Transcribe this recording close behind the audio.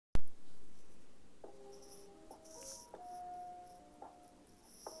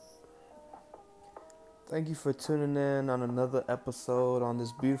Thank you for tuning in on another episode on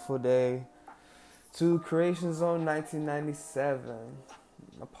this beautiful day to Creation Zone 1997,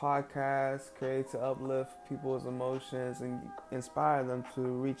 a podcast created to uplift people's emotions and inspire them to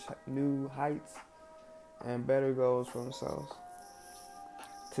reach new heights and better goals for themselves.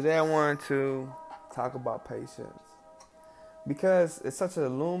 Today I wanted to talk about patience because it's such a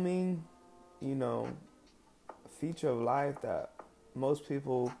looming, you know, feature of life that most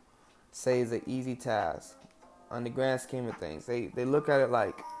people say is an easy task on the grand scheme of things. They look at it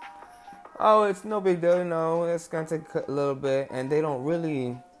like, oh, it's no big deal, it's going to take a little bit, and they don't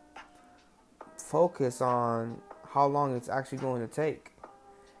really focus on how long it's actually going to take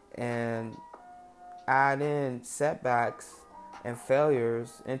and add in setbacks and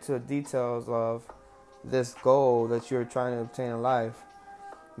failures into the details of this goal that you're trying to obtain in life.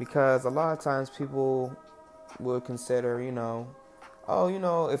 Because a lot of times people would consider,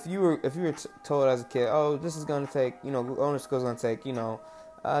 if you were told as a kid, oh, this is going to take, going to school is going to take,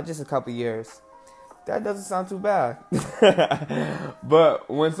 just a couple years. That doesn't sound too bad. But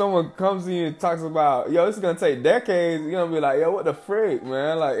when someone comes to you and talks about, yo, this is going to take decades, you're going to be like, yo, what the freak,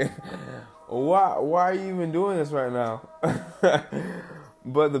 man? Like, why are you even doing this right now?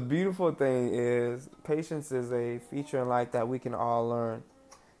 But the beautiful thing is patience is a feature in life that we can all learn.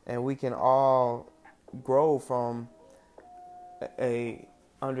 And we can all grow from a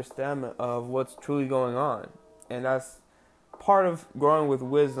understanding of what's truly going on. And that's part of growing with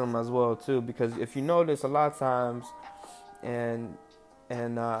wisdom as well too, because if you notice, a lot of times in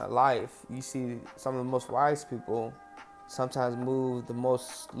life, you see some of the most wise people sometimes move the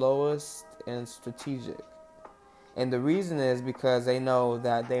most slowest and strategic. And the reason is because they know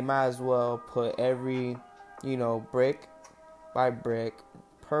that they might as well put every, brick by brick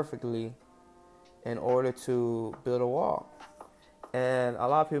perfectly in order to build a wall. And a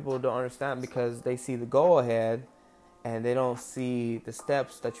lot of people don't understand because they see the goal ahead and they don't see the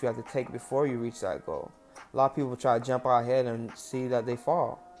steps that you have to take before you reach that goal. A lot of people try to jump out ahead and see that they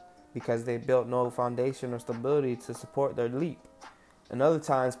fall because they built no foundation or stability to support their leap. And other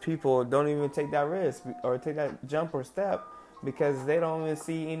times people don't even take that risk or take that jump or step because they don't even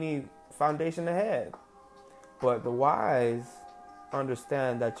see any foundation ahead. But the wise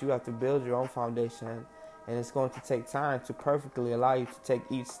understand that you have to build your own foundation, and it's going to take time to perfectly allow you to take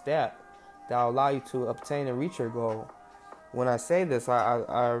each step that will allow you to obtain and reach your goal. When I say this,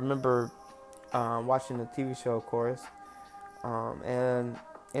 I remember watching the TV show, of course, and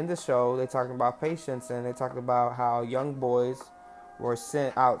in the show they talked about patience, and they talked about how young boys were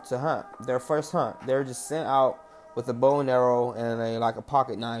sent out to hunt, their first hunt. They were just sent out with a bow and arrow and a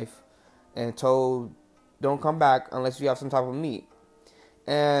pocket knife and told, don't come back unless you have some type of meat.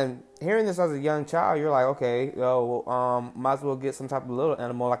 And hearing this as a young child, you're like, okay, might as well get some type of little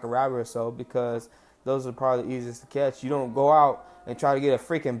animal like a rabbit or so, because those are probably the easiest to catch. You don't go out and try to get a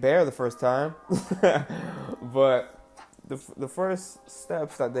freaking bear the first time. But the first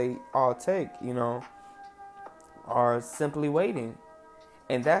steps that they all take, are simply waiting.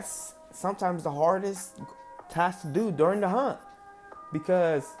 And that's sometimes the hardest task to do during the hunt.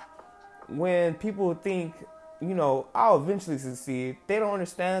 Because when people think, I'll eventually succeed, they don't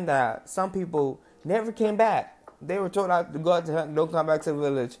understand that some people never came back. They were told to go out to hunt, don't come back to the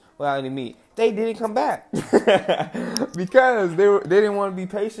village without any meat. They didn't come back because they didn't want to be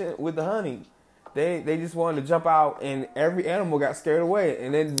patient with the hunting. They just wanted to jump out, and every animal got scared away,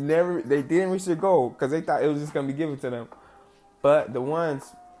 and they didn't reach their goal because they thought it was just going to be given to them. But the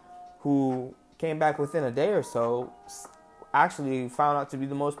ones who came back within a day or so actually found out to be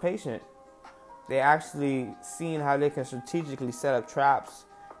the most patient. They actually seen how they can strategically set up traps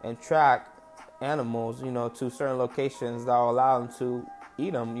and track animals, to certain locations that will allow them to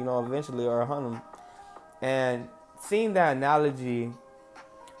eat them, eventually, or hunt them. And seeing that analogy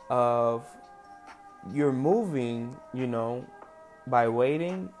of you're moving, by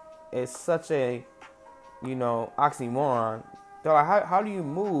waiting is such a, oxymoron. They're like, how do you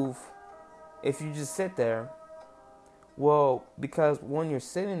move if you just sit there? Well, because when you're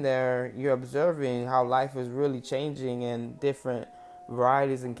sitting there, you're observing how life is really changing in different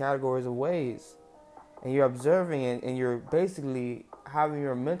varieties and categories of ways. And you're observing it, and you're basically having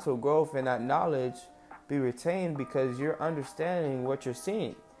your mental growth and that knowledge be retained because you're understanding what you're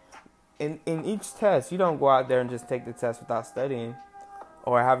seeing. In each test, you don't go out there and just take the test without studying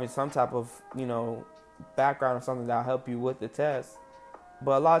or having some type of, background or something that'll help you with the test.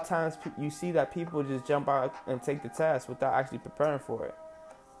 But a lot of times you see that people just jump out and take the test without actually preparing for it.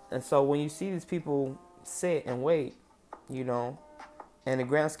 And so when you see these people sit and wait, in the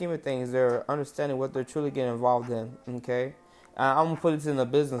grand scheme of things, they're understanding what they're truly getting involved in, okay? I'm going to put it in a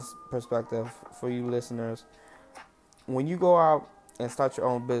business perspective for you listeners. When you go out and start your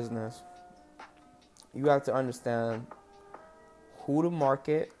own business, you have to understand who to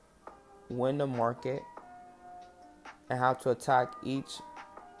market, when to market, and how to attack each,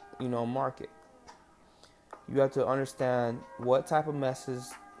 market. You have to understand what type of message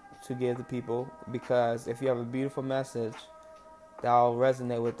to give to people, because if you have a beautiful message that will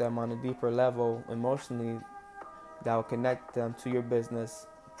resonate with them on a deeper level emotionally, that will connect them to your business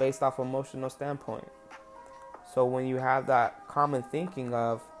based off emotional standpoint. So when you have that common thinking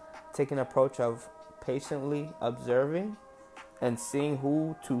of taking an approach of patiently observing and seeing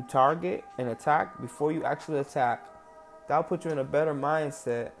who to target and attack before you actually attack, that'll put you in a better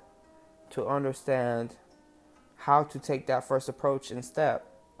mindset to understand how to take that first approach and step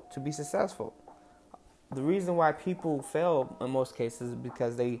to be successful. The reason why people fail in most cases is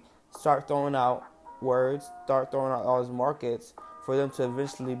because they start throwing out words, start throwing out all these markets for them to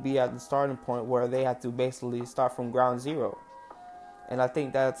eventually be at the starting point where they have to basically start from ground zero. And I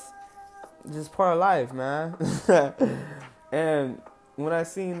think that's just part of life, man. And when I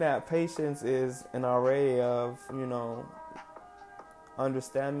seen that patience is an array of,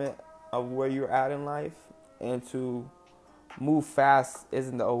 understanding of where you're at in life, and to move fast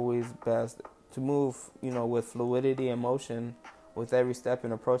isn't always best. To move, with fluidity and motion with every step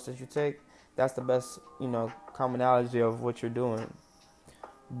and approach that you take, that's the best, commonality of what you're doing.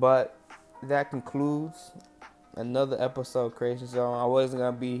 But that concludes another episode of Creation Zone. I wasn't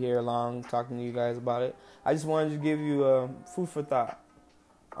going to be here long talking to you guys about it. I just wanted to give you food for thought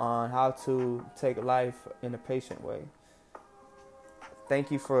on how to take life in a patient way.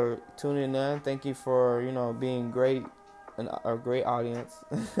 Thank you for tuning in. Thank you for, being great and a great audience.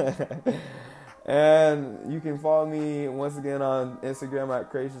 And you can follow me once again on Instagram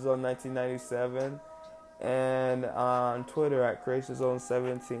at CreationZone1997 and on Twitter at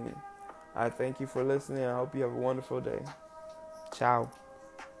CreationZone17. I thank you for listening. I hope you have a wonderful day. Ciao.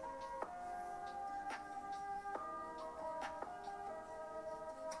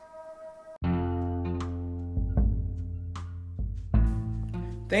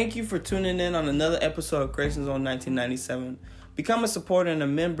 Thank you for tuning in on another episode of Creation Zone 1997. Become a supporter and a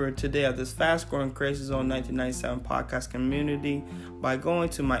member today of this fast-growing Creation Zone 1997 podcast community by going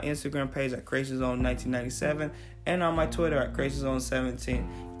to my Instagram page at Creation Zone 1997 and on my Twitter at Creation Zone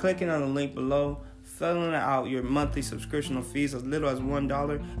 17. Clicking on the link below, filling out your monthly subscription fees as little as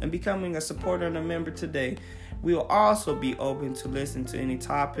 $1, and becoming a supporter and a member today. We will also be open to listen to any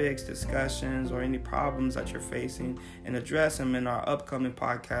topics, discussions, or any problems that you're facing and address them in our upcoming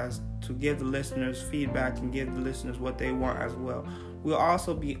podcast to give the listeners feedback and give the listeners what they want as well. We'll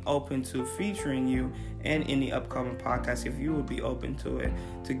also be open to featuring you in any upcoming podcast if you would be open to it,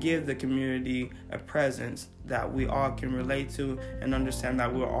 to give the community a presence that we all can relate to and understand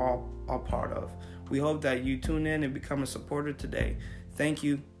that we're all a part of. We hope that you tune in and become a supporter today. Thank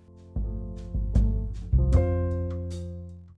you.